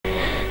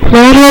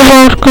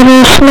Merhaba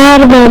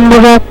arkadaşlar, ben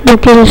Burak.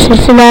 Bugün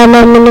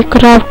sizlerle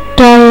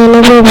minecraftta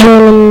yeni bir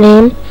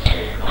bölümdeyim.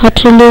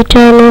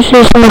 Hatırlayacağınız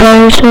üzere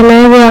ben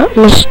sana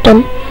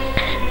yapmıştım.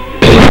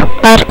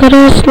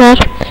 Arkadaşlar,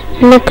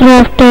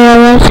 minecraftta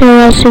yavaş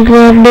yavaş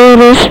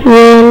ilerliyoruz ve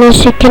yeni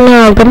skin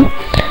aldım.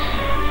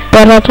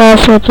 Bana daha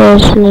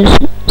fotoğrafını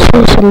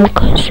sesimi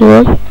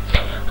kasıyor.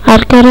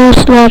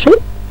 Arkadaşlar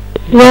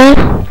ve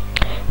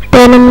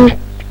benim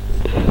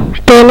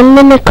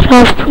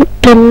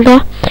minecraft'ımda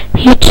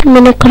hiç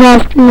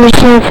minecraft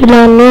müziği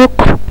falan yok.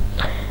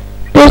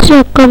 5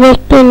 dakika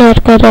bekleyin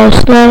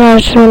arkadaşlar,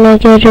 az sonra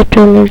geri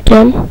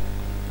döneceğim.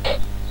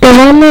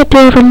 Devam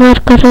ediyorum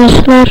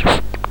arkadaşlar.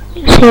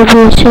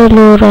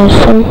 Seviyesiyle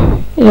uğraştım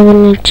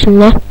evin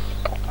içinde.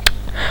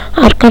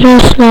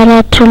 Arkadaşlar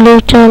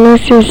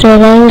hatırlayacağınız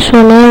üzere en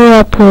sona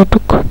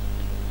yapıyorduk.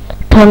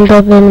 Tam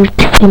da benim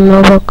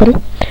tipime bakın.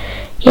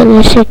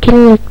 Yeni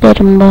skin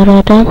yüklerim bu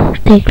arada.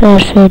 Tekrar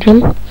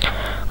söyleyeyim.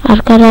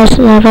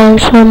 Arkadaşlar en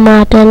son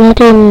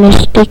madene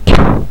inmiştik.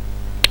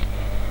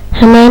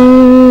 Hemen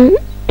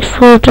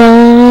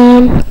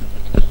şuradan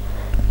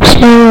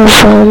şey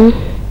yapalım.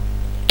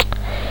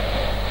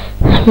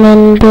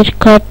 Hemen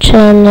birkaç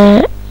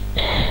tane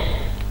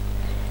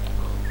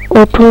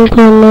odun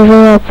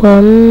kömürü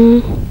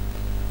yapalım.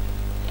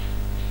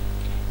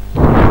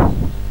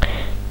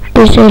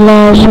 Bize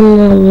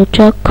lazım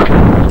olacak.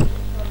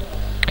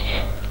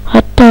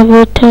 Hatta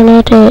bir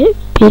tane de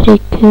 1, 2,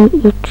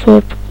 3,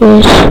 4,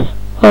 5,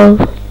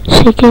 6,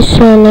 8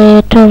 tane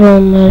yeter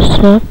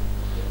olmazsa.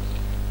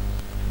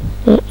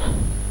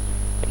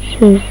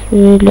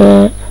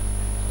 Şöyle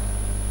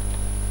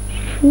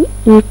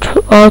 3,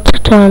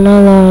 6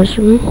 tane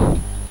lazım.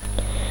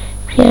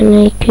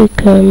 Yani 2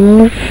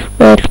 kömür,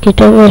 belki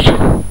de var.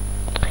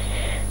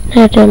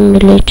 Nereden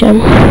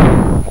bileceğim?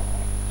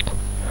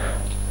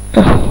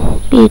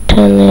 Bir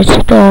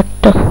tanesi de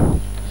arttı.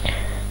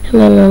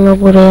 Hemen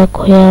onu buraya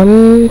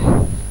koyalım.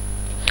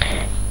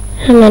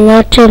 Hemen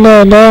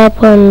aceleyle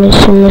yapalım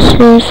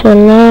işimizi.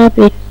 Sonra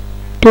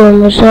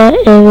videomuza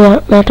ev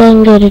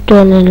yapmadan geri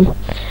dönelim.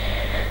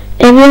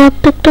 Ev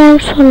yaptıktan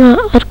sonra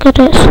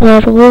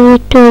arkadaşlar bu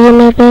video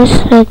yine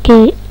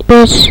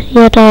 5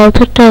 ya da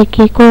 6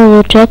 dakika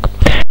olacak.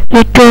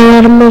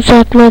 Videolarımı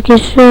uzatmak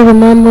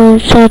istiyorum ama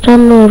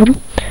uzatamıyorum.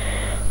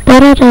 Bu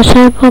arada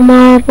sayfama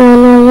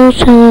abone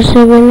olursanız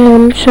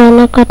sevinirim. Şu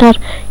ana kadar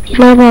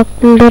yine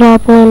baktım, bir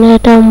abone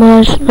eden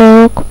var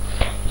yok.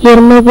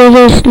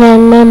 21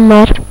 izlenmem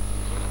var.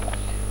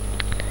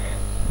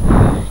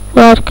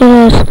 Ve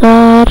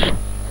arkadaşlar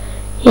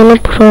yeni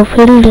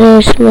profil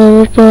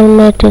resmimi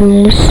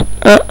görmediniz.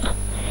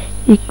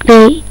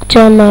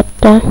 Yükleyeceğim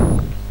hatta.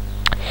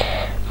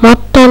 Mod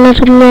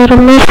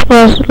tanıtımlarımız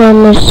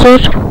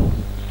başlamıştır.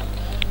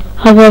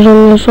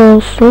 Haberiniz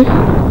olsun.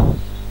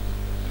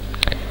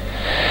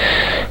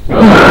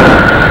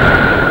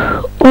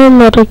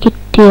 Olmadı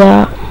gitti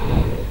ya.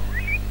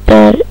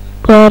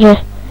 Bari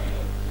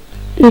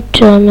 3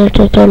 tane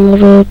de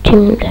demir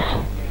öteyim de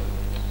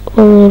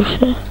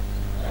olursa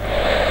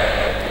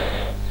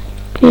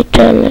bir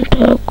tane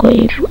daha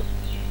koyayım.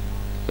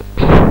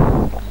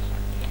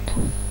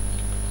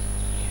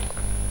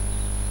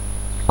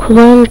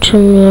 Kulağım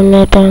çınlıyor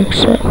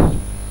nedense.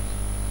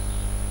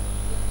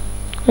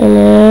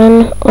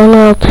 Hemen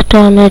 16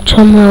 tane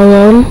çam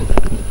alalım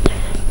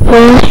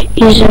ve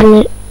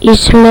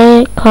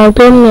izime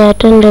kaldığım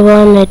yerden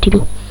devam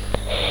edeyim.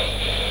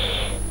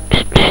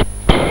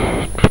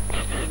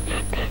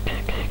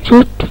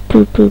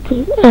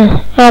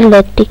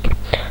 Hallettik.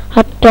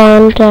 Hatta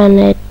 10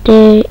 tane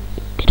etti.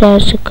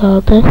 Birazcık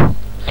kaldı.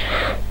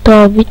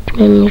 Daha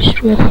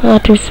bitmemiş mi?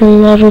 Hadi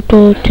şunları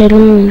da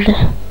ötelim de.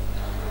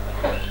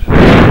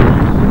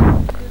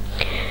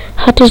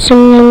 Hadi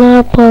şimdi ne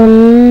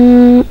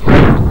yapalım?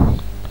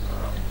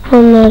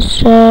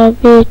 Olmazsa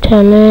bir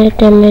tane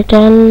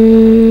demirden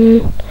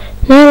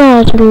ne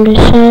lazım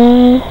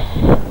bize?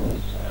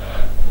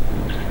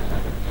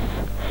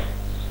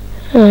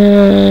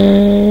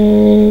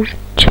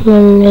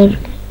 Çimenler.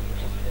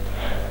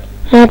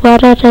 Bu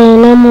arada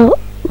yine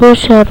bu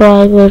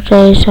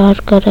sorvivar'dayız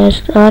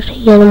arkadaşlar.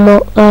 Yeni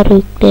modlar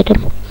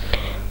yükledim.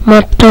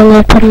 Mod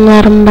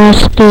tanıtımlarım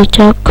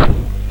başlayacak.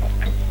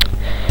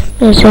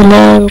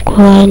 Mesela en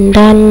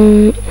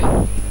kolayından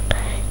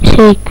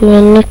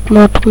güvenlik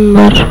modum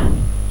var.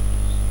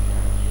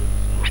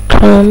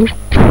 Tamam.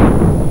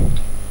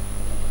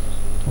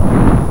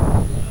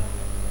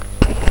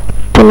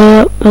 Bunu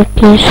yapmak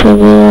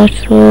biraz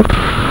zor.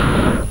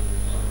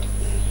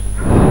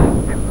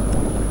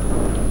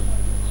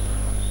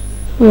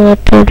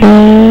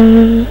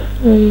 Modüler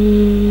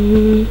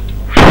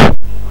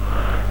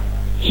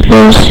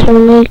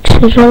ilerleme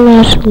iksiri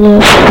nasıl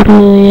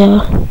yapılıyor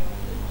ya?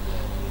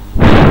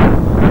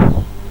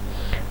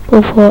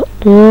 Bu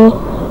patlıyor.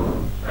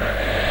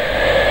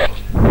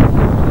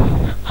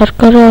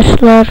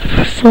 Arkadaşlar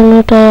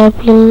şunu da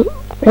yapayım.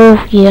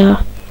 Of ya.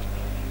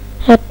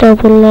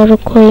 Hatta bunları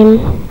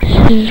koyayım.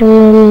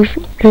 Sizin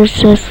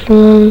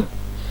lüzumsunun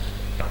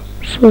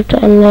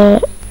şuradan da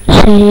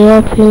şey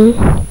yapayım.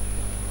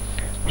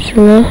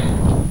 Şunu.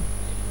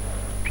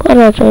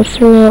 Arada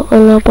şuna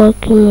ona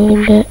bakayım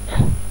öyle.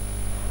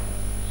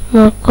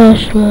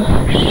 Makas mı?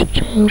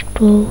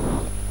 Strength of.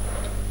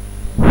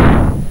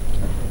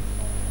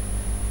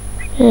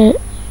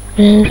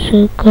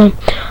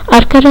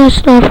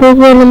 Arkadaşlar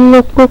bu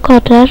bölümlük bu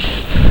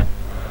kadar.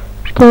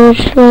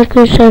 Görüşmek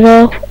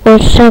üzere.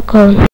 Hoşça kalın.